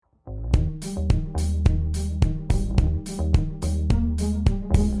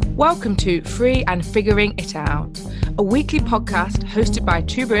Welcome to Free and Figuring It Out, a weekly podcast hosted by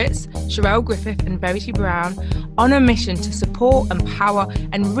two Brits, Sherelle Griffith and Verity Brown, on a mission to support, empower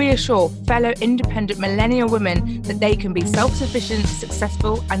and reassure fellow independent millennial women that they can be self-sufficient,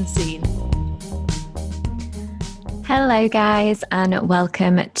 successful and seen. Hello guys, and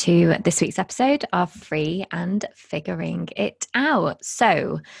welcome to this week's episode of Free and Figuring It Out.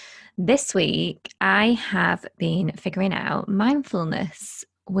 So this week I have been figuring out mindfulness,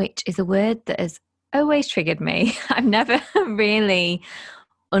 which is a word that has always triggered me. I've never really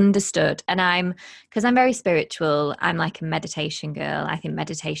understood, and because I'm very spiritual, I'm like a meditation girl. I think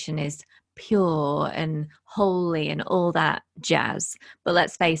meditation is pure and holy and all that jazz. But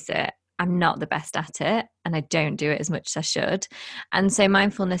let's face it, I'm not the best at it, and I don't do it as much as I should. And so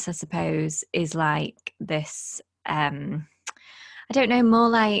mindfulness, I suppose, is like this, I don't know, more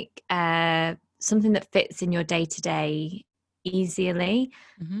like something that fits in your day-to-day easily.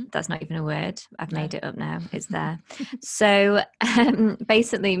 Mm-hmm. That's not even a word. I've made it up now. It's there. So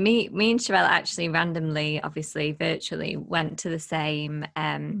basically, me and Sherelle actually randomly, obviously virtually, went to the same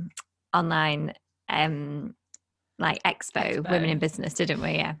online like expo, Women in Business, didn't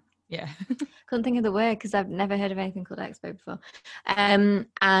we? Yeah. Couldn't think of the word because I've never heard of anything called expo before.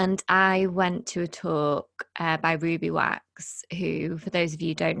 And I went to a talk by Ruby Wax, who, for those of you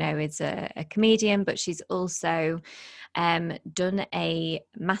who don't know, is a comedian, but she's also done a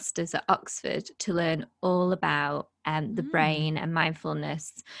master's at Oxford to learn all about the brain and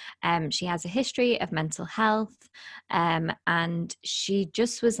mindfulness. She has a history of mental health, and she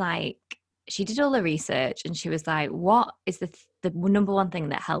just was like, she did all the research and she was like, what is the number one thing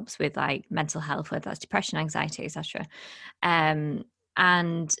that helps with like mental health, whether that's depression, anxiety, etc.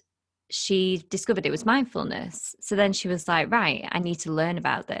 And she discovered it was mindfulness. So then she was like, right, I need to learn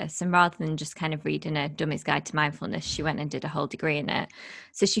about this. And rather than just kind of reading a dummy's guide to mindfulness, she went and did a whole degree in it,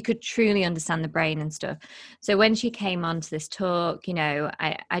 so she could truly understand the brain and stuff. So when she came on to this talk, you know,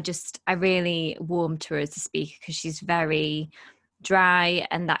 I really warmed to her as a speaker because she's very dry,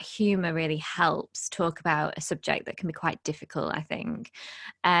 and that humor really helps talk about a subject that can be quite difficult, I think.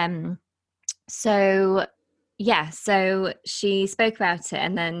 So she spoke about it,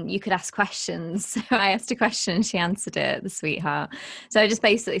 and then you could ask questions. So I asked a question and she answered it, the sweetheart. So I just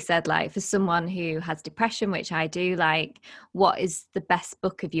basically said, like, for someone who has depression, which I do, like, what is the best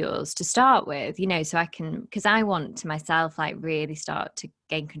book of yours to start with, you know, so I can, because I want to myself like really start to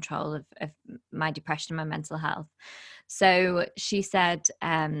gain control of my depression and my mental health. So she said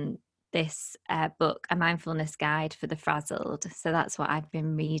this book, A Mindfulness Guide for the Frazzled. So that's what I've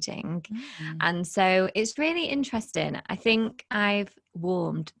been reading. And so it's really interesting. I think I've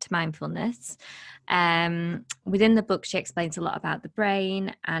warmed to mindfulness. Within the book, she explains a lot about the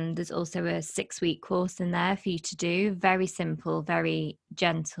brain, and there's also a 6-week course in there for you to do. Very simple, very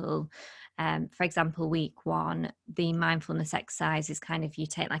gentle. For example, week 1, the mindfulness exercise is kind of, you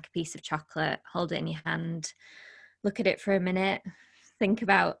take like a piece of chocolate, hold it in your hand, look at it for a minute, think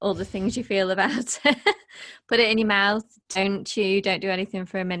about all the things you feel about it, put it in your mouth, don't chew, don't do anything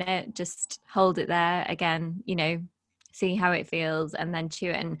for a minute, just hold it there again, you know, see how it feels, and then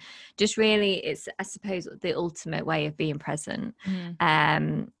chew it. And just really, it's, I suppose, the ultimate way of being present.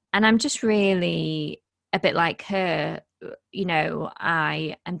 And I'm just really a bit like her, you know,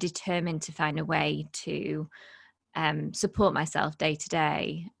 I am determined to find a way to support myself day to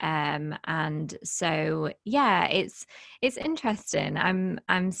day, and so it's interesting.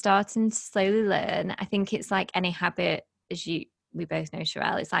 I'm starting to slowly learn. I think it's like any habit, as we both know,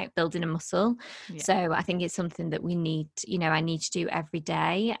 Sherelle, it's like building a muscle. So I think it's something that we need, you know, I need to do every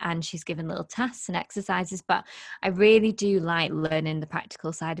day. And she's given little tasks and exercises, but I really do like learning the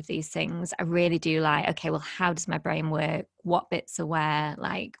practical side of these things. I really do like, okay, well, how does my brain work? What bits are where?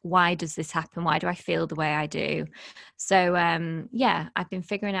 Like, why does this happen? Why do I feel the way I do? So I've been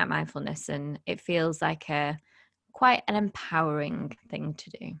figuring out mindfulness, and it feels like quite an empowering thing to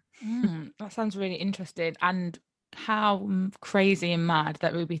do. That sounds really interesting. And how crazy and mad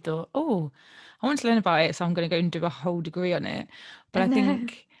that Ruby thought, oh, I want to learn about it, so I'm going to go and do a whole degree on it. But I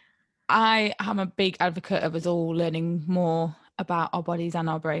think I am a big advocate of us all learning more about our bodies and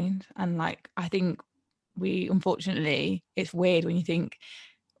our brains. And like, I think we, unfortunately, it's weird when you think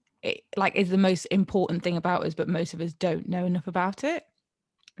it like is the most important thing about us, but most of us don't know enough about it.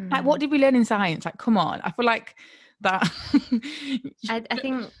 Like, what did we learn in science? Like, come on, I feel like that. I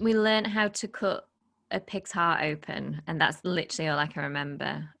think we learned how to cut a pig's heart open, and that's literally all I can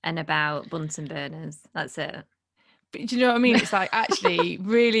remember, and about Bunsen burners. That's it. But do you know what I mean? It's like actually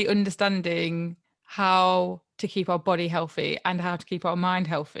really understanding how to keep our body healthy and how to keep our mind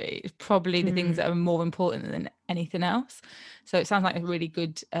healthy is probably the things that are more important than anything else. So it sounds like a really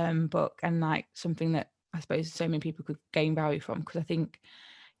good book, and like something that I suppose so many people could gain value from, because I think,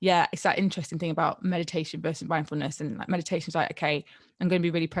 yeah, it's that interesting thing about meditation versus mindfulness. And like meditation is like, okay, I'm going to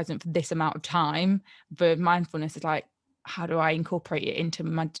be really present for this amount of time, but mindfulness is like, how do I incorporate it into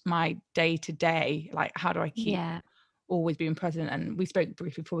my day to day? Like, how do I keep always being present? And we spoke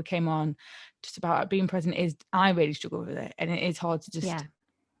briefly before we came on just about being present. I really struggle with it, and it is hard to just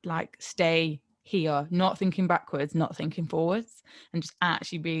like stay here, not thinking backwards, not thinking forwards, and just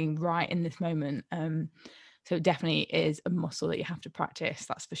actually being right in this moment. So it definitely is a muscle that you have to practice,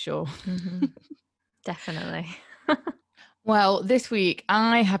 that's for sure. Definitely. Well, this week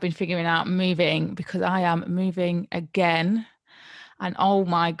I have been figuring out moving, because I am moving again. And oh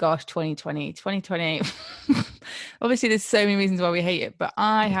my gosh, 2020. Obviously there's so many reasons why we hate it, but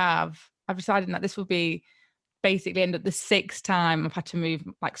I've decided that this will be basically end up the 6th time I've had to move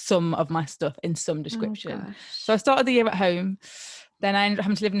like some of my stuff in some description. So I started the year at home, then I ended up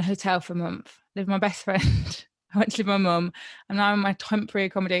having to live in a hotel for a month, live with my best friend. I went to live with my mum, and now I'm in my temporary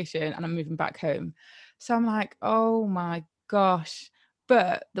accommodation and I'm moving back home. So I'm like, oh my gosh.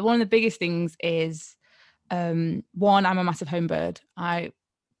 But one of the biggest things is, one, I'm a massive home bird. I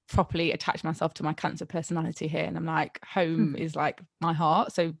properly attach myself to my Cancer personality here, and I'm like, home is like my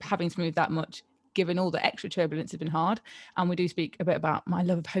heart. So having to move that much, given all the extra turbulence, has been hard. And we do speak a bit about my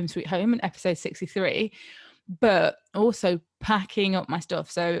love of Home Sweet Home in episode 63, but also packing up my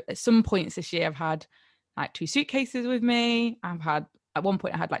stuff. So at some points this year I've had like 2 suitcases with me. At one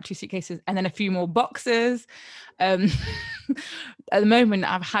point I had like 2 suitcases and then a few more boxes. At the moment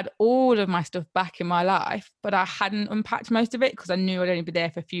I've had all of my stuff back in my life, but I hadn't unpacked most of it because I knew I'd only be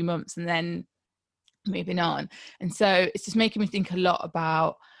there for a few months and then moving on. And so it's just making me think a lot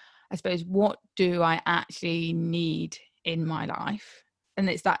about, I suppose, what do I actually need in my life? And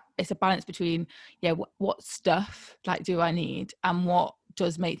it's a balance between, what stuff like do I need and what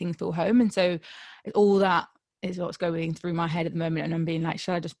does make things feel home. And so all that is what's going through my head at the moment, and I'm being like,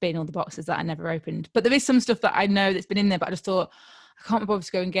 should I just bin all the boxes that I never opened? But there is some stuff that I know that's been in there, but I just thought I can't be bothered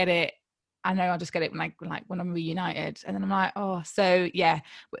to go and get it. I know I'll just get it when I'm reunited. And then I'm like, oh, so yeah,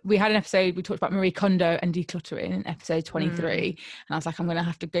 we had an episode, we talked about Marie Kondo and decluttering in episode 23. And I was like, I'm going to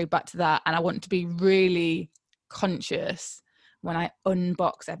have to go back to that. And I want to be really conscious when I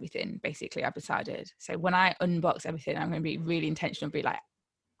unbox everything, basically, I've decided. So when I unbox everything, I'm going to be really intentional, be like,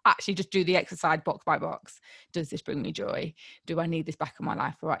 actually just do the exercise box by box. Does this bring me joy? Do I need this back in my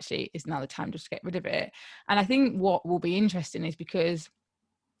life? Or actually is now the time just to get rid of it? And I think what will be interesting is, because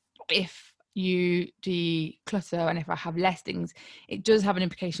if you declutter and if I have less things, it does have an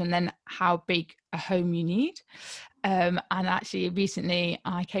implication then how big a home you need. And actually recently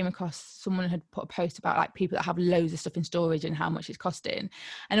I came across someone had put a post about like people that have loads of stuff in storage and how much it's costing.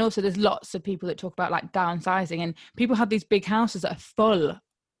 And also there's lots of people that talk about like downsizing, and people have these big houses that are full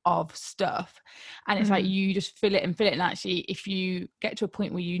of stuff, and it's like you just fill it, and actually if you get to a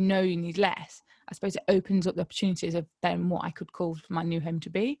point where you know you need less, I suppose it opens up the opportunities of then what I could call for my new home to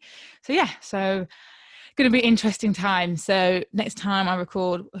be. So yeah, so going to be interesting time. So next time I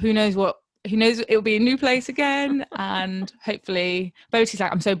record, who knows, it'll be a new place again. And hopefully Boti's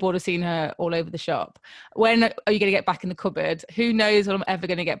like, I'm so bored of seeing her all over the shop. When are you going to get back in the cupboard? Who knows when I'm ever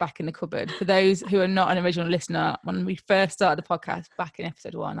going to get back in the cupboard? For those who are not an original listener, when we first started the podcast back in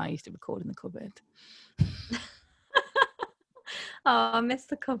episode 1, I used to record in the cupboard. Oh, I miss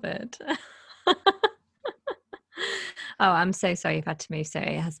the cupboard. Oh, I'm so sorry you've had to move. So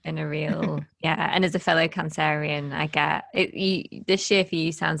it has been a real, yeah. And as a fellow Cancerian, I get it. This year for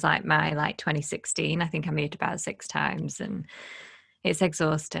you sounds like my 2016. I think I moved about 6 times, and it's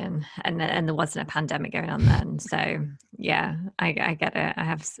exhausting. And there wasn't a pandemic going on then, so yeah, I get it. I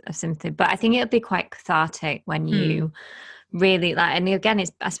have something, but I think it'll be quite cathartic when you really and again,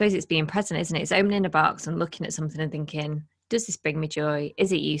 I suppose it's being present, isn't it? It's opening a box and looking at something and thinking, does this bring me joy?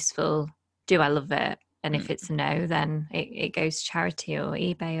 Is it useful? Do I love it? And if it's a no, then it goes to charity or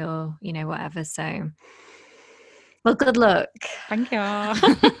eBay or, whatever. So, well, good luck. Thank you.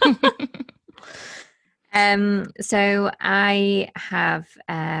 So I have,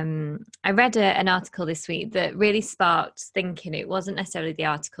 I read an article this week that really sparked thinking. It wasn't necessarily the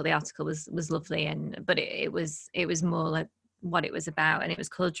article. The article was lovely, but it was more like what it was about. And it was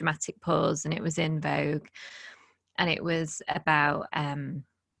called Dramatic Pause, and it was in Vogue. And it was about,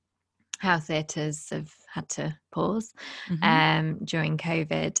 how theatres have had to pause during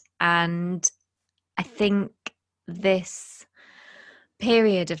COVID. And I think this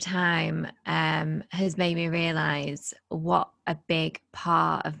period of time has made me realize what a big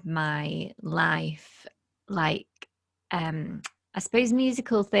part of my life, like I suppose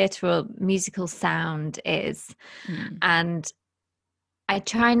musical theatre or musical sound is. And I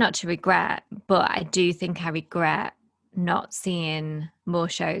try not to regret, but I do think I regret not seeing more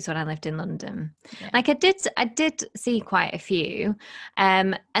shows when I lived in London. Like I did see quite a few.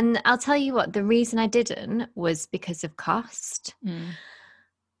 And I'll tell you what, the reason I didn't was because of cost.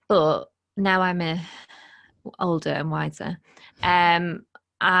 But now I'm older and wiser.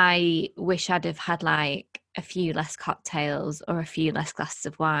 I wish I'd have had like a few less cocktails or a few less glasses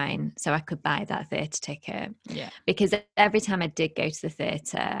of wine so I could buy that theatre ticket. Yeah. Because every time I did go to the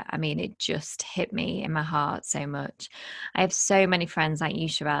theatre, I mean, it just hit me in my heart so much. I have so many friends like you,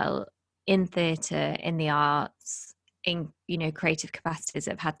 Sherelle, in theatre, in the arts, in, you know, creative capacities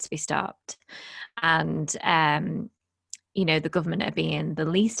that have had to be stopped. And, you know, the government are being the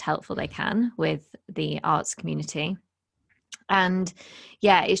least helpful they can with the arts community. And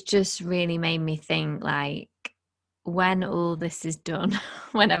yeah, it's just really made me think, like, when all this is done,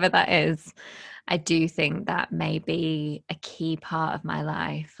 whenever that is, I do think that may be a key part of my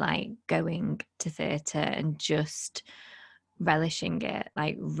life, like going to theatre and just relishing it,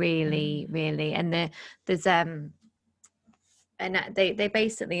 like really, really. And there's and they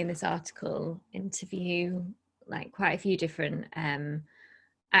basically in this article interview like quite a few different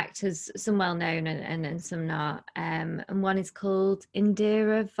actors, some well known and some not. And one is called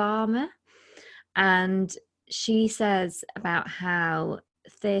Indira Varma, and she says about how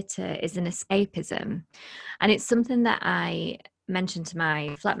theatre is an escapism, and it's something that I mentioned to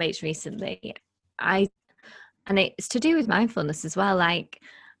my flatmates recently. And it's to do with mindfulness as well. Like,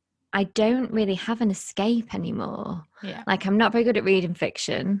 I don't really have an escape anymore. Yeah. Like, I'm not very good at reading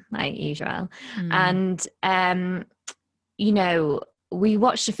fiction, like usual. And you know, we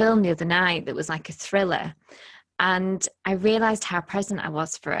watched a film the other night that was like a thriller, and I realized how present I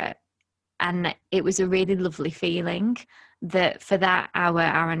was for it. And it was a really lovely feeling that for that hour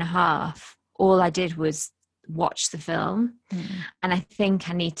and a half, all I did was watch the film. And I think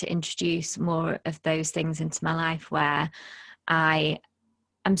I need to introduce more of those things into my life where I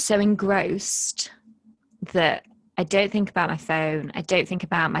am so engrossed that I don't think about my phone. I don't think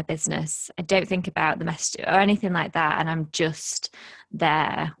about my business. I don't think about the message or anything like that. And I'm just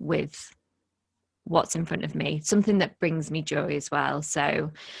there with what's in front of me, something that brings me joy as well.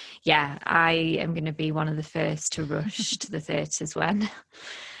 So yeah, I am going to be one of the first to rush to the theatres when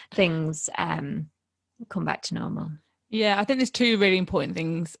things come back to normal. Yeah, I think there's two really important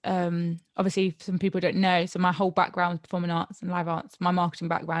things. Obviously, some people don't know. So my whole background, performing arts and live arts, my marketing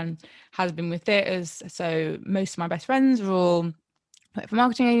background has been with theatres. So most of my best friends are all for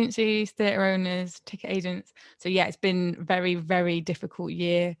marketing agencies, theatre owners, ticket agents. So yeah, it's been very, very difficult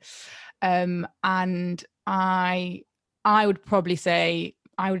year. And I would probably say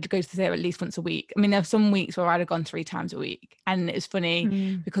I would go to the theatre at least once a week. I mean, there are some weeks where I'd have gone 3 times a week. And it's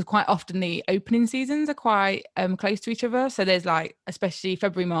funny because quite often the opening seasons are quite close to each other. So there's like, especially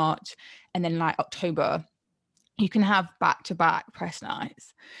February, March, and then like October, you can have back-to-back press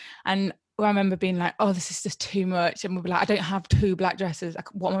nights. And I remember being like, oh, this is just too much. And we'll be like, I don't have 2 black dresses.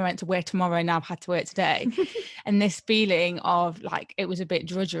 What am I meant to wear tomorrow? Now I've had to wear it today. And this feeling of like, it was a bit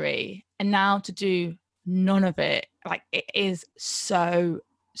drudgery. And now to do none of it, like it is so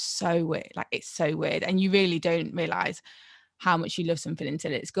weird. Like it's so weird. And you really don't realize how much you love something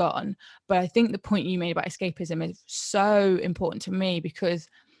until it's gone. But I think the point you made about escapism is so important to me because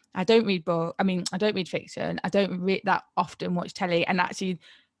I don't read books. I mean, I don't read fiction. I don't read that often watch telly. And actually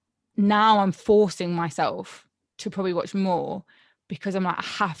now I'm forcing myself to probably watch more because I'm like,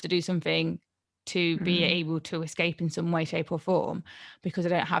 I have to do something to be able to escape in some way, shape or form because I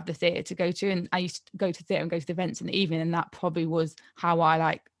don't have the theatre to go to. And I used to go to theatre and go to the events in the evening. And that probably was how I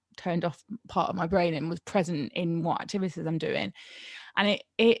like turned off part of my brain and was present in what activities I'm doing. And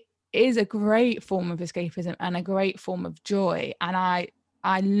it is a great form of escapism and a great form of joy. And I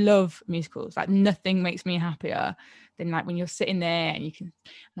love musicals. Like nothing makes me happier than like when you're sitting there and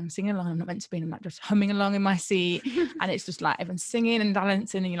I'm singing along. I'm not meant to be, and I'm like just humming along in my seat, and it's just like everyone's singing and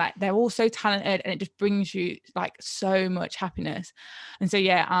dancing, and you're like, they're all so talented, and it just brings you like so much happiness. And so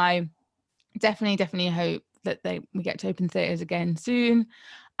yeah, I definitely hope that we get to open theatres again soon,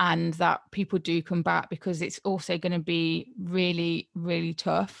 and that people do come back because it's also going to be really, really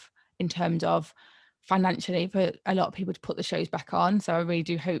tough in terms of financially for a lot of people to put the shows back on. So I really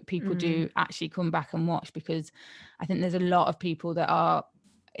do hope people do actually come back and watch, because I think there's a lot of people that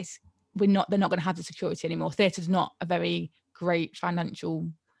they're not going to have the security anymore. Theatre's not a very great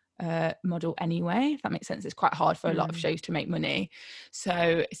financial model anyway, if that makes sense. It's quite hard for a lot of shows to make money,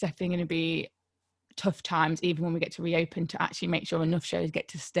 so it's definitely going to be tough times even when we get to reopen, to actually make sure enough shows get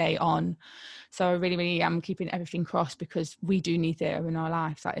to stay on. So I really am keeping everything crossed, because we do need theatre in our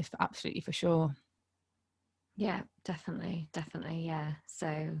lives. That is absolutely for sure. Yeah, definitely, yeah.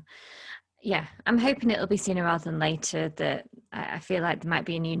 So yeah, I'm hoping it'll be sooner rather than later, that I feel like there might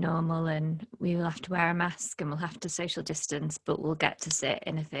be a new normal and we will have to wear a mask and we'll have to social distance, but we'll get to sit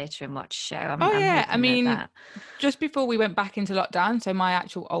in a theatre and watch a show. I'm I mean, that. Just before we went back into lockdown, so my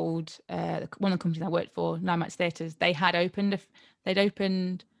actual old one of the companies I worked for, Nine Max Theatres, they had opened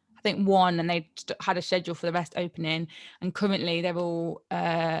I think one, and they had a schedule for the rest opening, and currently they're all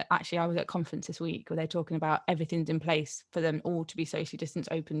actually, I was at a conference this week where they're talking about everything's in place for them all to be socially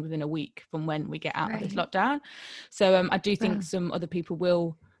distanced open within a week from when we get out of this lockdown. So I do think some other people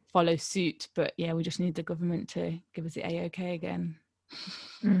will follow suit, but yeah, we just need the government to give us the A-OK again.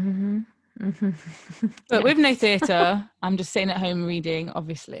 But with no theatre, I'm just sitting at home reading,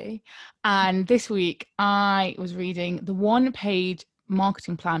 obviously. And this week I was reading the one-page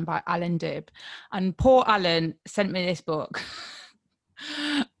marketing plan by Alan Dibb, and poor Alan sent me this book.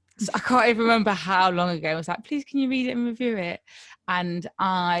 So I can't even remember how long ago. I was like, please, can you read it and review it? And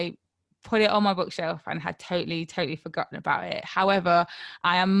I put it on my bookshelf and had totally forgotten about it. However,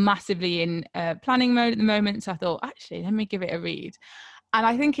 I am massively in planning mode at the moment, so I thought, actually, let me give it a read. And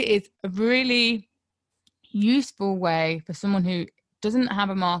I think it is a really useful way for someone who doesn't have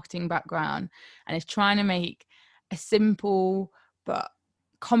a marketing background and is trying to make a simple but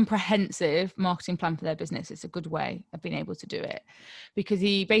comprehensive marketing plan for their business. It's a good way of being able to do it, because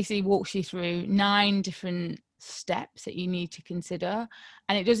he basically walks you through 9 different steps that you need to consider,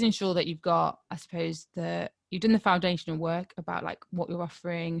 and it does ensure that you've got, I suppose, you've done the foundational work about like what you're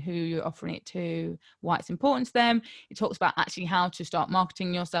offering, who you're offering it to, why it's important to them. It talks about actually how to start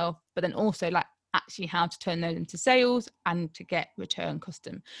marketing yourself, but then also like actually how to turn those into sales and to get return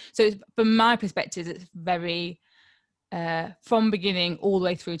custom. So from my perspective, it's very from beginning all the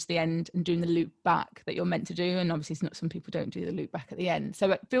way through to the end, and doing the loop back that you're meant to do. And obviously it's not, some people don't do the loop back at the end. So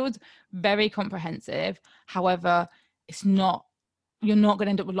it feels very comprehensive. However, it's not, you're not going to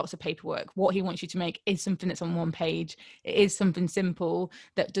end up with lots of paperwork. What he wants you to make is something that's on one page. It is something simple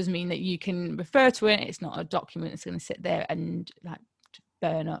that does mean that you can refer to it. It's not a document that's going to sit there and like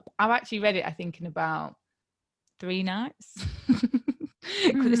burn up. I've actually read it, I think, in about 3 nights.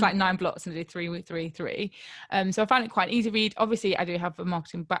 Because it's like 9 blocks and I do 3. So I found it quite an easy read. Obviously I do have a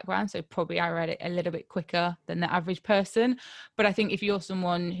marketing background, so probably I read it a little bit quicker than the average person. But I think if you're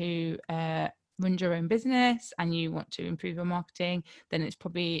someone who runs your own business and you want to improve your marketing, then it's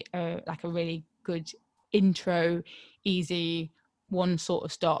probably like a really good intro, easy, one sort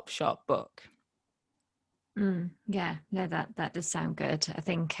of stop shop book. Yeah, no, that does sound good. I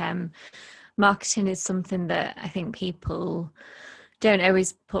think marketing is something that I think people don't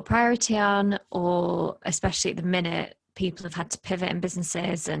always put priority on, or especially at the minute, people have had to pivot in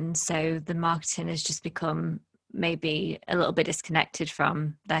businesses, and so the marketing has just become maybe a little bit disconnected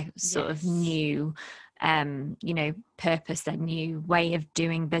from their sort of new purpose, their new way of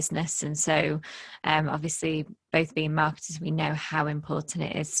doing business. And so obviously both being marketers, we know how important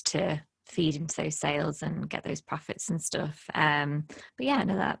it is to feed into those sales and get those profits and stuff. But yeah,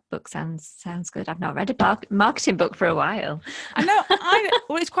 no, that book sounds good. I've not read a marketing book for a while. I know.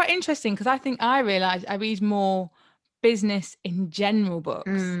 Well, it's quite interesting, because I think I realised I read more business in general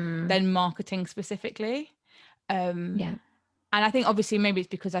books than marketing specifically. And I think obviously maybe it's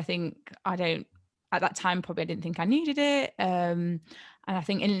because I think at that time probably I didn't think I needed it. And I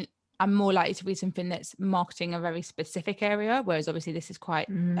think I'm more likely to read something that's marketing a very specific area, whereas obviously this is quite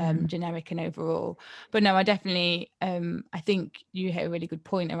generic and overall. But no, I definitely, I think you hit a really good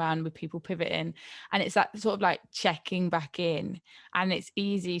point around with people pivoting, and it's that sort of like checking back in. And it's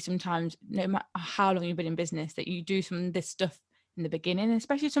easy sometimes, no matter how long you've been in business, that you do some of this stuff in the beginning,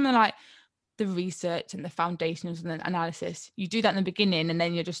 especially something like the research and the foundations and the analysis. You do that in the beginning, and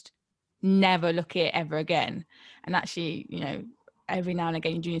then you just never look at it ever again. And actually, every now and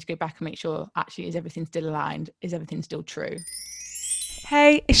again you do need to go back and make sure, actually, is everything still aligned? Is everything still true?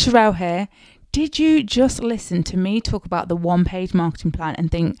 Hey, it's Sherelle here. Did you just listen to me talk about the one-page marketing plan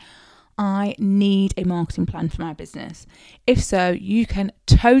and think, I need a marketing plan for my business? If so, you can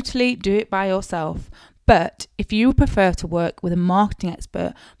totally do it by yourself. But if you prefer to work with a marketing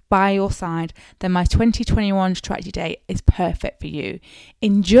expert, by your side, then my 2021 strategy day is perfect for you.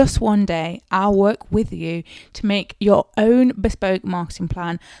 In just one day, I'll work with you to make your own bespoke marketing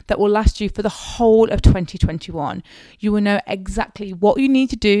plan that will last you for the whole of 2021. You will know exactly what you need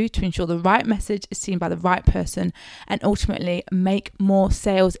to do to ensure the right message is seen by the right person and ultimately make more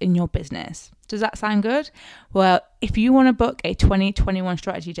sales in your business. Does that sound good? Well, if you want to book a 2021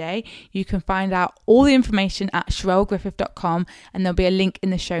 strategy day, you can find out all the information at sherellegriffith.com and there'll be a link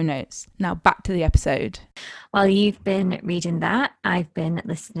in the show notes. Now back to the episode. While you've been reading that, I've been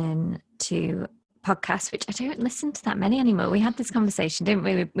listening to podcasts, which I don't listen to that many anymore. We had this conversation, didn't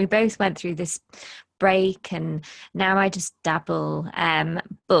we? We both went through this break and now I just dabble. And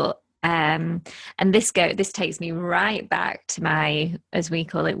this takes me right back to my, as we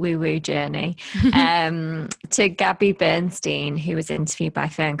call it, woo-woo journey, to Gabby Bernstein, who was interviewed by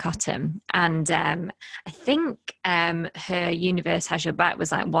Fern Cotton. And I think her Universe Has Your Back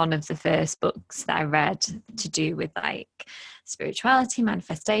was like one of the first books that I read to do with like spirituality,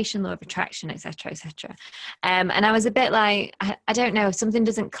 manifestation, law of attraction, etc., etc. And I was a bit like, I don't know, something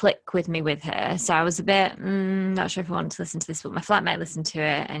doesn't click with me with her. So I was a bit not sure if I want to listen to this, but my flatmate listened to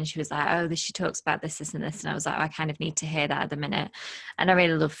it and she was like, oh, she talks about this, and this. And I was like, oh, I kind of need to hear that at the minute. And I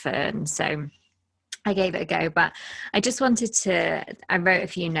really love Fern. So I gave it a go, but I just wanted to, I wrote a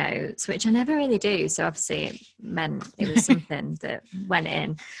few notes, which I never really do. So obviously it meant it was something that went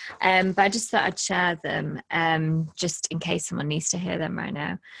in. But I just thought I'd share them just in case someone needs to hear them right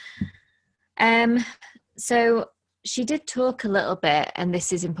now. So she did talk a little bit, and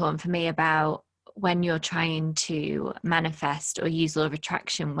this is important for me, about when you're trying to manifest or use law of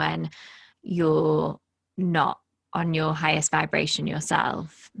attraction when you're not on your highest vibration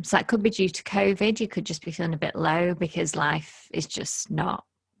yourself. So that could be due to COVID. You could just be feeling a bit low because life is just not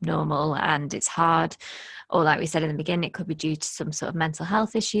normal and it's hard. Or like we said in the beginning, it could be due to some sort of mental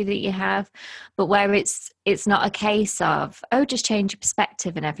health issue that you have. But where it's not a case of, oh, just change your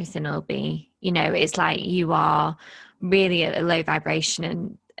perspective and everything will be, it's like you are really at a low vibration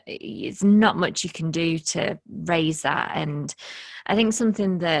and it's not much you can do to raise that. And I think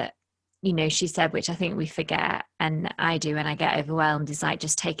something that, she said, which I think we forget, and I do, and I get overwhelmed, is like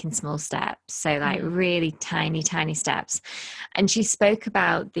just taking small steps. So like really tiny, tiny steps. And she spoke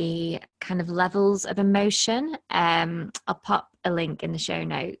about the kind of levels of emotion. I'll pop a link in the show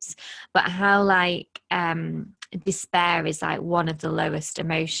notes, but how like despair is like one of the lowest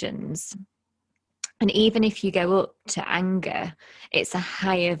emotions. And even if you go up to anger, it's a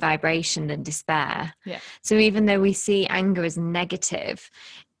higher vibration than despair. Yeah. So even though we see anger as negative,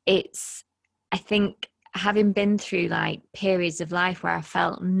 I think having been through like periods of life where I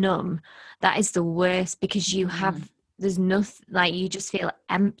felt numb, that is the worst, because there's nothing, like you just feel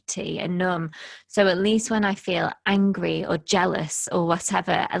empty and numb. So at least when I feel angry or jealous or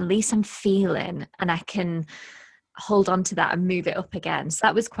whatever, at least I'm feeling and I can hold on to that and move it up again. So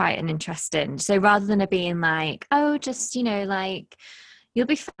that was quite an interesting. So rather than it being like, oh, just, like, you'll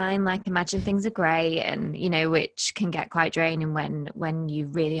be fine, like imagine things are great, and which can get quite draining when you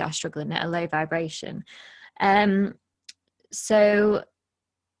really are struggling at a low vibration. So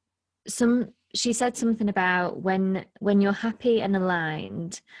she said something about when you're happy and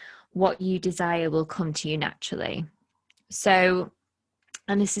aligned, what you desire will come to you naturally. So,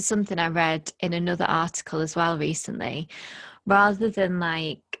 and this is something I read in another article as well recently, rather than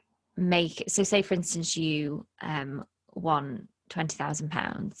like so say for instance you want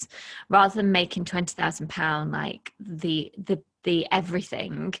 £20,000, rather than making £20,000 like the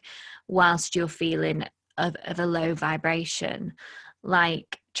everything whilst you're feeling of a low vibration,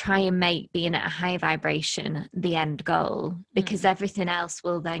 like try and make being at a high vibration the end goal, because everything else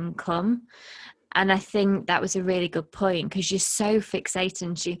will then come. And I think that was a really good point, because you're so fixated.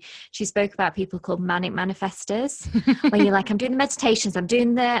 And she spoke about people called manic manifestors, where you're like, I'm doing the meditations, I'm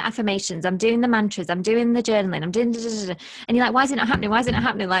doing the affirmations, I'm doing the mantras, I'm doing the journaling, I'm doing, and you're like, why is it not happening? Why is it not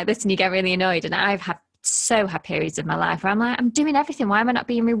happening like this? And you get really annoyed. And I've had periods of my life where I'm like, I'm doing everything. Why am I not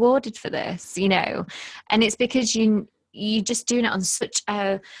being rewarded for this? And it's because you just doing it on such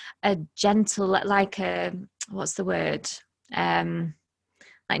a gentle, like what's the word?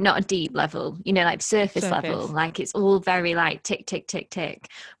 Like not a deep level, like surface level, like it's all very like tick, tick, tick, tick,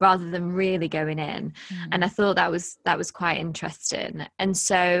 rather than really going in. And I thought that was quite interesting. And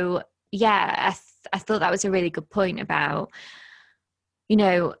so, yeah, I thought that was a really good point about,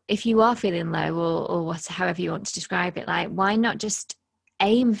 if you are feeling low or however you want to describe it, like, why not just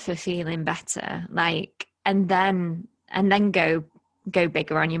aim for feeling better, like, and then go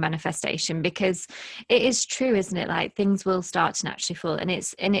bigger on your manifestation, because it is true, isn't it? Like things will start to naturally fall, and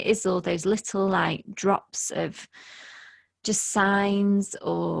it is all those little like drops of just signs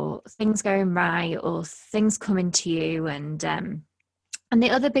or things going right or things coming to you. And the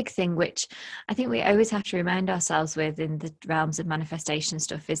other big thing, which I think we always have to remind ourselves with in the realms of manifestation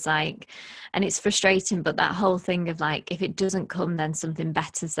stuff, is like, and it's frustrating, but that whole thing of like, if it doesn't come, then something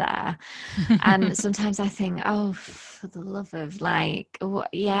better's there. And sometimes I think, oh, for the love of like,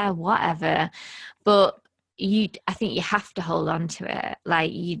 yeah, whatever. But I think you have to hold on to it.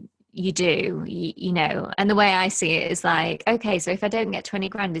 Like you do, you know. And the way I see it is like, okay, so if I don't get 20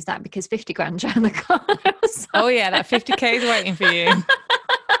 grand, is that because 50 grand's around the corner? Oh yeah, that 50k is waiting for you.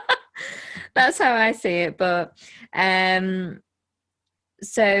 That's how I see it. But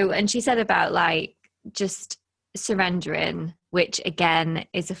so, and she said about like just surrendering, which again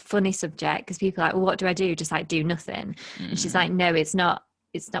is a funny subject because people are like, well, what do I do? Just like do nothing. And she's like, no, it's not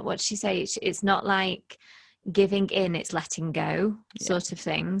what she says. It's not like giving in, it's letting go sort of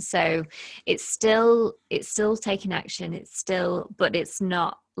thing. So it's still taking action. It's still, but it's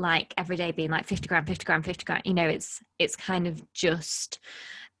not like every day being like 50 grand, 50 grand, 50 grand. You know, it's kind of just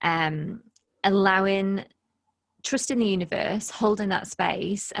allowing, trusting the universe, holding that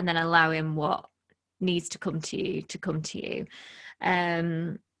space, and then allowing what needs to come to you.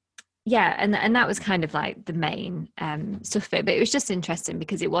 Yeah, and that was kind of like the main stuff of it, but it was just interesting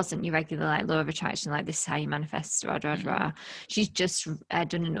because it wasn't your regular like law of attraction, like this is how you manifest, rah, rah, rah. She's just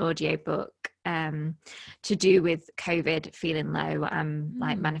done an audio book to do with COVID, feeling low,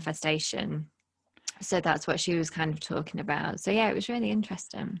 like manifestation. So that's what she was kind of talking about. So yeah, it was really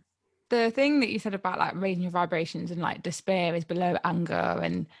interesting. The thing that you said about like raising your vibrations and like despair is below anger,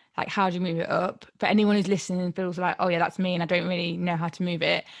 and like how do you move it up? For anyone who's listening and feels like, oh yeah, that's me and I don't really know how to move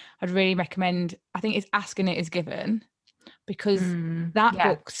it, I'd really recommend, I think it's Asking It Is Given, because that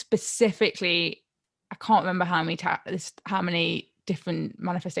book specifically, I can't remember how many different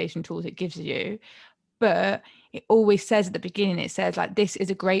manifestation tools it gives you, but it always says at the beginning, it says like, this is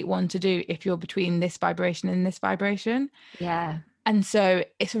a great one to do if you're between this vibration and this vibration. Yeah. And so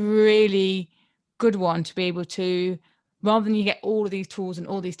it's a really good one to be able to, rather than you get all of these tools and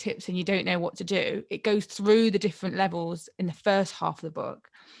all these tips and you don't know what to do, it goes through the different levels in the first half of the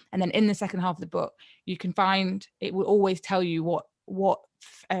book. And then in the second half of the book, you can find, it will always tell you what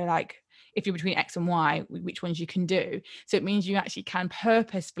like, if you're between X and Y, which ones you can do. So it means you actually can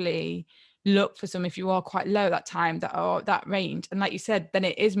purposefully look for some, if you are quite low that time, that are that range. And like you said, then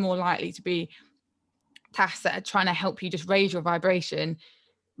it is more likely to be tasks that are trying to help you just raise your vibration,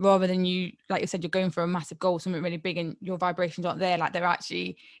 rather than you, like you said, you're going for a massive goal, something really big, and your vibrations aren't there. Like they're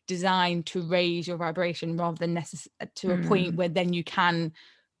actually designed to raise your vibration rather than to a point where then you can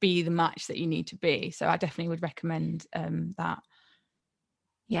be the match that you need to be. So I definitely would recommend that.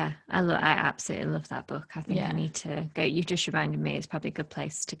 Yeah, I absolutely love that book. I think I need to go. You've just reminded me it's probably a good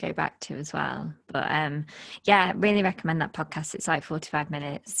place to go back to as well. But yeah, really recommend that podcast. It's like 45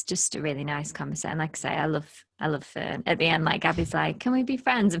 minutes, just a really nice conversation. Like I say, I love Fern. At the end, like Gabby's like, can we be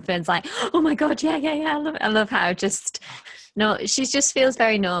friends? And Fern's like, oh my God, yeah. I love how just, no, she just feels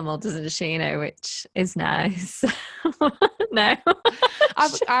very normal, doesn't she? You know, which is nice. No.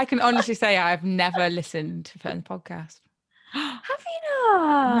 I can honestly say I've never listened to Fern's podcast. Have you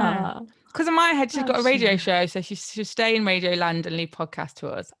not? Because in my head, she's got a radio show, so she should stay in Radio Land and leave podcast to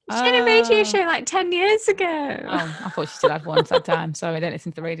us. She had a radio show like 10 years ago. Oh, I thought she still had one at that time. Sorry, I don't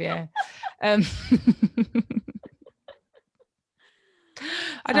listen to the radio. I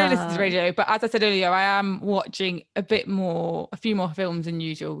don't listen to the radio, but as I said earlier, I am watching a few more films than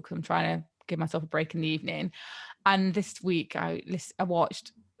usual, because I'm trying to give myself a break in the evening. And this week I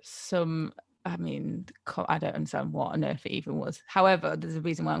watched some, I mean, I don't understand what on earth it even was. However, there's a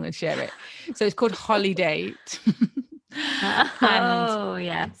reason why I'm going to share it. So it's called Holidate. Oh,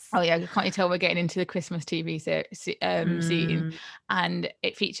 yes. Oh, yeah. Can't you tell we're getting into the Christmas TV scene? And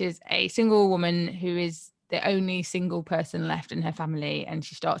it features a single woman who is the only single person left in her family. And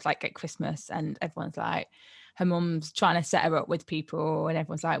she starts like at Christmas, and everyone's like, her mum's trying to set her up with people, and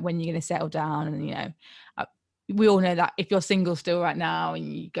everyone's like, when are you going to settle down? And, you know, we all know that if you're single still right now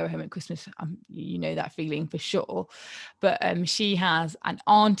and you go home at Christmas, you know that feeling for sure. But she has an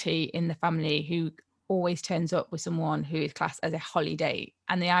auntie in the family who always turns up with someone who is classed as a holiday.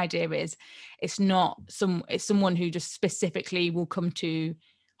 And the idea is it's someone who just specifically will come to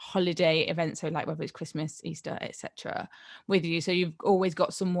holiday events, so like whether it's Christmas, Easter, etc., with you. So you've always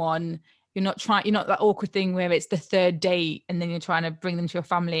got someone. You're not that awkward thing where it's the third date and then you're trying to bring them to your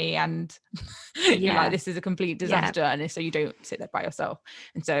family and you're like, this is a complete disaster. And so you don't sit there by yourself.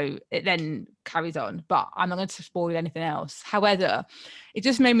 And so it then carries on. But I'm not going to spoil anything else. However, it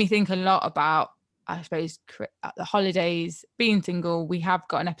just made me think a lot about I suppose at the holidays, being single. We have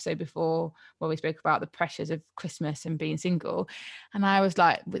got an episode before where we spoke about the pressures of Christmas and being single, and I was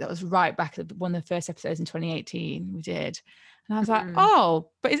like, that was right back at one of the first episodes in 2018 we did, and I was like, oh,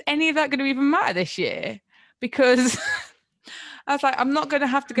 but is any of that going to even matter this year? Because I was like, I'm not going to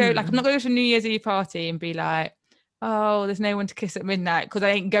have to go, like, I'm not going to go to a New Year's Eve party and be like, oh, there's no one to kiss at midnight because I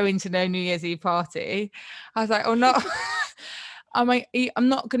ain't going to no New Year's Eve party. I was like, oh, no. I'm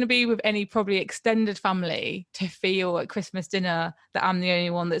not going to be with any probably extended family to feel at Christmas dinner that I'm the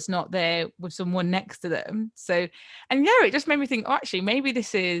only one that's not there with someone next to them. So, and yeah, it just made me think, oh, actually, maybe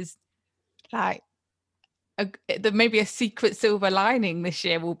this is like, maybe a secret silver lining this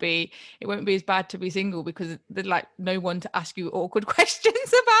year will be it won't be as bad to be single because there's like no one to ask you awkward questions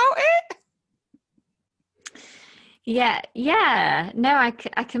about it. Yeah, no, I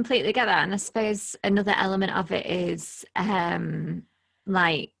completely get that. And I suppose another element of it is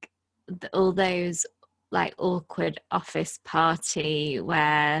like all those like awkward office party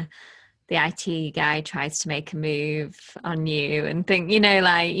where the IT guy tries to make a move on you and think, you know,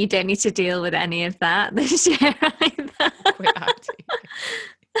 like you don't need to deal with any of that this year either. I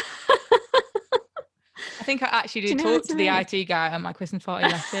think I actually did talk to the IT guy at my Christmas party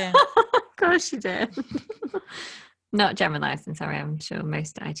last year. Of course you did. Not generalising, sorry, I'm sure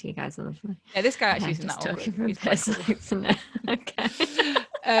most IT guys are lovely. Yeah, this guy actually isn't that awkward. He's personally, okay.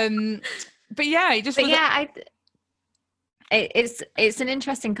 But yeah, it just was it's an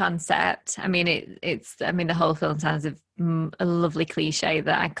interesting concept. I mean, the whole film sounds a lovely cliche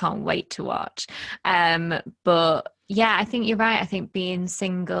that I can't wait to watch. But yeah, I think you're right. I think being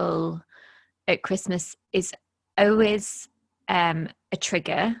single at Christmas is always a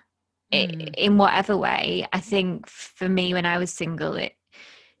trigger in whatever way. I think for me, when I was single,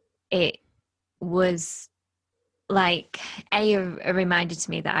 it was like a reminder to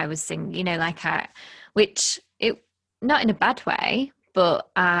me that I was single, you know, like not in a bad way, but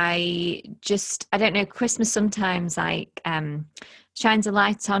I don't know, Christmas sometimes like shines a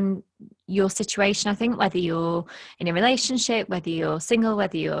light on your situation. I think whether you're in a relationship, whether you're single,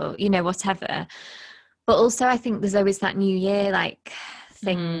 whether you're, you know, whatever. But also I think there's always that new year like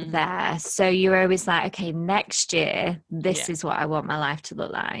thing there. So you're always like, okay, next year, this is what I want my life to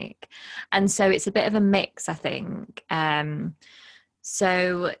look like. And so it's a bit of a mix, I think.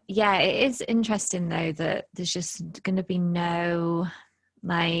 So yeah, it is interesting though that there's just going to be no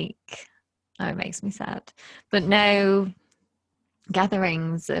like, oh, it makes me sad, but no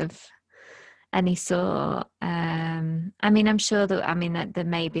gatherings of any sort. I mean, I'm sure that there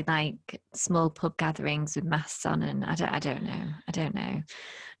may be like small pub gatherings with masks on, and I don't know,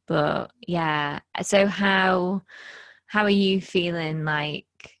 but yeah. So how are you feeling like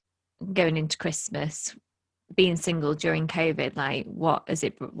going into Christmas, being single during COVID? Like, what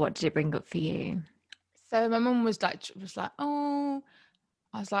did it bring up for you? So my mum was like, oh,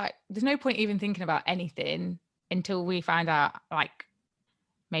 I was like, there's no point even thinking about anything until we find out, like,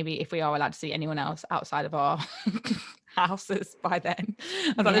 maybe if we are allowed to see anyone else outside of our houses by then.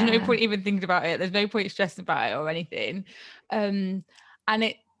 I was like, there's no point even thinking about it. There's no point stressing about it or anything. And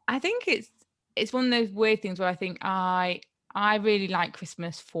I think it's one of those weird things where I think I really like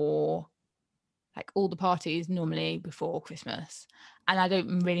Christmas for like all the parties normally before Christmas, and I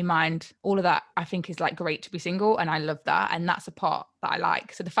don't really mind all of that. I think is like great to be single, and I love that, and that's a part that I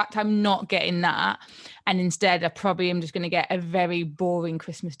like. So the fact I'm not getting that, and instead I probably am just going to get a very boring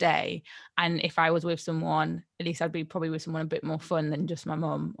Christmas day, and if I was with someone, at least I'd be probably with someone a bit more fun than just my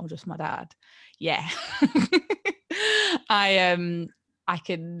mum or just my dad. Yeah. I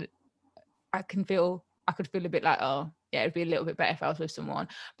could feel a bit like, oh yeah, it'd be a little bit better if I was with someone.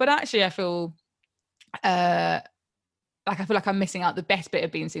 But actually I feel like I'm missing out the best bit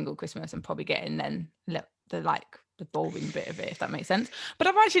of being single Christmas and probably getting then the boring bit of it, if that makes sense. But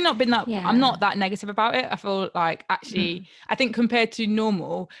I've actually not been that I'm not that negative about it. I feel like actually I think compared to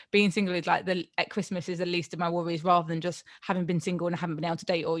normal, being single is like at Christmas is the least of my worries, rather than just having been single and I haven't been able to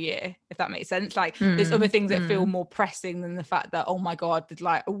date all year, if that makes sense. Like there's other things that feel more pressing than the fact that, oh my god, there's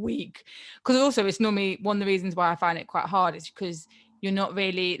like a week. Because also it's normally one of the reasons why I find it quite hard is because you're not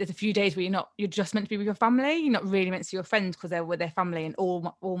really, there's a few days where you're just meant to be with your family. You're not really meant to see your friends because they're with their family, and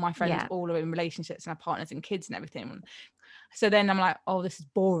all my friends all are in relationships and have partners and kids and everything. So then I'm like, oh, this is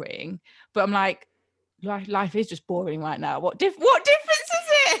boring. But I'm like, life is just boring right now. What difference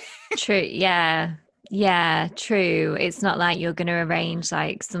is it? True. Yeah, true. It's not like you're going to arrange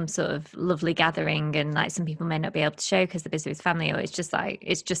like some sort of lovely gathering and like some people may not be able to show because they're busy with family, or it's just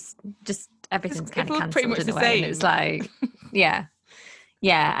everything's kind of cancelled in a way. And it's like, yeah.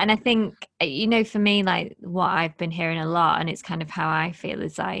 And I think, you know, for me, like what I've been hearing a lot, and it's kind of how I feel,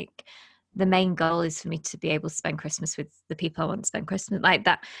 is like the main goal is for me to be able to spend Christmas with the people I want to spend Christmas, like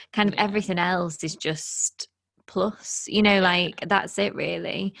that kind of everything else is just plus, like that's it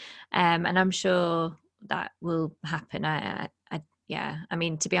really. And I'm sure that will happen. I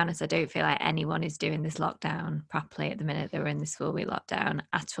mean, to be honest, I don't feel like anyone is doing this lockdown properly at the minute. They were in this 4-week lockdown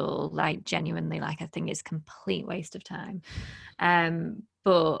at all. Like genuinely, like I think it's a complete waste of time.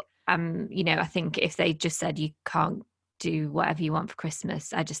 But I think if they just said you can't do whatever you want for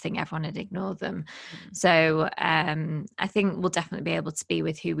Christmas, I just think everyone would ignore them. So I think we'll definitely be able to be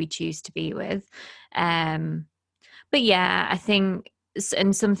with who we choose to be with. But yeah, I think,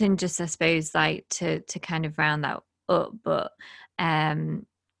 and something just I suppose like to kind of round that up, but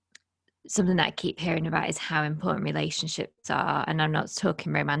something that I keep hearing about is how important relationships are, and I'm not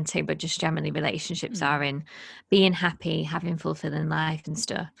talking romantic, but just generally relationships are in being happy, having fulfilling life and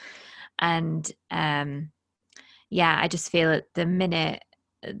stuff. And I just feel at the minute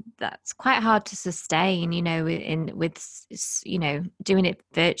that's quite hard to sustain, with doing it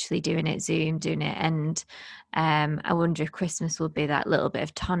virtually, doing it Zoom, doing it. And I wonder if Christmas will be that little bit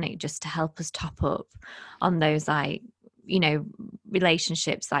of tonic just to help us top up on those, like,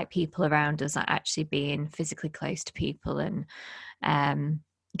 relationships, like people around us, like actually being physically close to people, and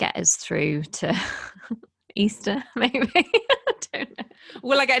get us through to Easter, maybe. I don't know.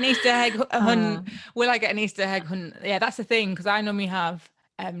 Will I get an Easter egg hunt? Will I get an Easter egg hunt? Yeah, that's the thing, because I normally have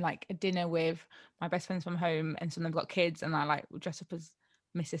like a dinner with my best friends from home, and some of them got kids, and I like dress up as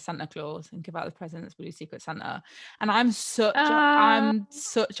Mrs. Santa Claus and give out the presents. We do Secret Santa, and I'm such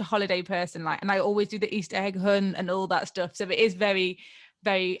a holiday person, like, and I always do the Easter egg hunt and all that stuff. So it is very,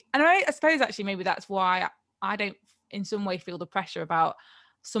 very, and I suppose actually maybe that's why I don't in some way feel the pressure about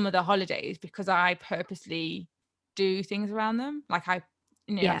some of the holidays, because I purposely do things around them. Like like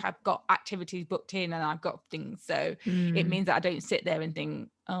I've got activities booked in and I've got things, so it means that I don't sit there and think,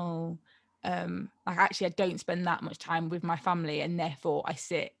 like actually I don't spend that much time with my family, and therefore I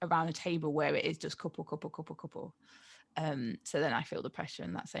sit around a table where it is just couple. So then I feel the pressure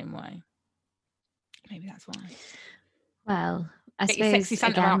in that same way. Maybe that's why. Well, I get suppose your sexy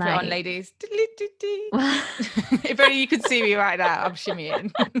Santa outfit on, ladies. If only you could see me right now. I'm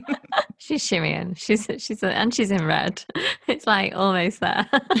shimmying. She's shimmying. She's in red. It's like almost there.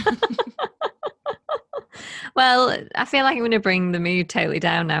 Well, I feel like I'm going to bring the mood totally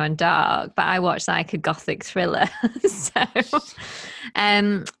down now and dark, but I watched like a gothic thriller. So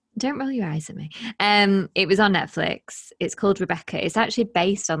don't roll your eyes at me. It was on Netflix. It's called Rebecca. It's actually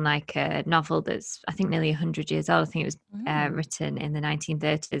based on like a novel that's, I think, nearly 100 years old. I think it was written in the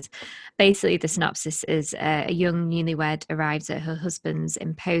 1930s. Basically, the synopsis is a young newlywed arrives at her husband's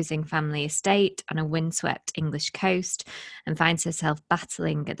imposing family estate on a windswept English coast and finds herself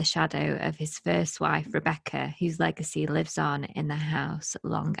battling at the shadow of his first wife, Rebecca, whose legacy lives on in the house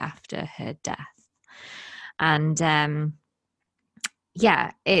long after her death. And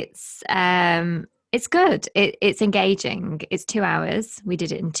it's good. It's engaging. It's 2 hours. We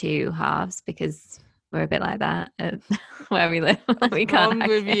did it in 2 halves because we're a bit like that where we live. We can't. Wrong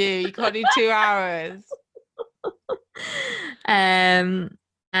with you. You can't do 2 hours. And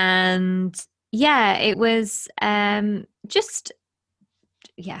yeah, it was just.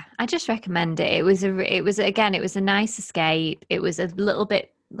 Yeah, I just recommend it. It was a nice escape. It was a little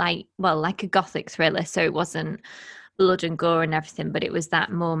bit like a gothic thriller, so it wasn't blood and gore and everything, but it was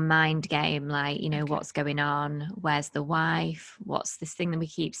that more mind game, like, okay, what's going on, where's the wife, what's this thing that we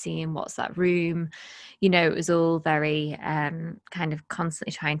keep seeing, what's that room, it was all very kind of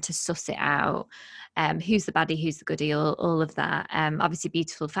constantly trying to suss it out, who's the baddie, who's the goodie, all of that. Obviously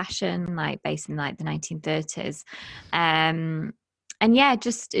beautiful fashion, like based in like the 1930s, and yeah,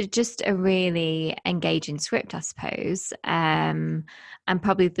 just a really engaging script, I suppose, and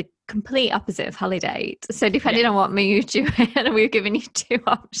probably the complete opposite of Holiday. So depending on what mood you're in, we've given you 2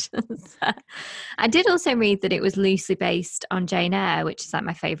 options. I did also read that it was loosely based on Jane Eyre, which is like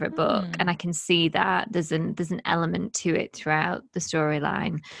my favourite book, and I can see that there's an element to it throughout the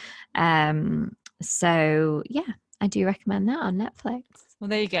storyline. So yeah, I do recommend that on Netflix. Well,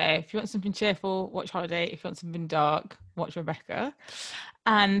 there you go. If you want something cheerful, watch Holiday. If you want something dark, watch Rebecca.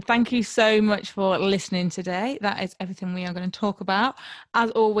 And thank you so much for listening today. That is everything we are going to talk about.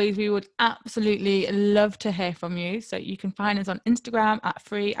 As always, we would absolutely love to hear from you. So you can find us on Instagram at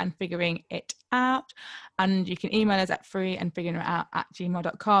freeandfiguringitout. And you can email us at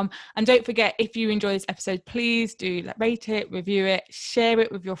freeandfiguringitout@gmail.com. And don't forget, if you enjoy this episode, please do rate it, review it, share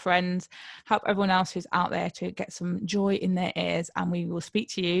it with your friends, help everyone else who's out there to get some joy in their ears. And we will speak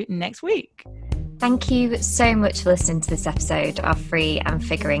to you next week. Thank you so much for listening to this episode of Free and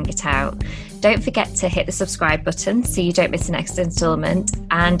Figuring It Out. Don't forget to hit the subscribe button so you don't miss the next installment.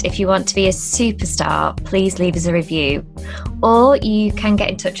 And if you want to be a superstar, please leave us a review. Or you can get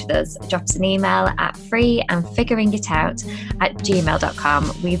in touch with us. Drop us an email at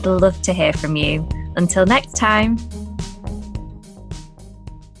freeandfiguringitout@gmail.com. We'd love to hear from you. Until next time.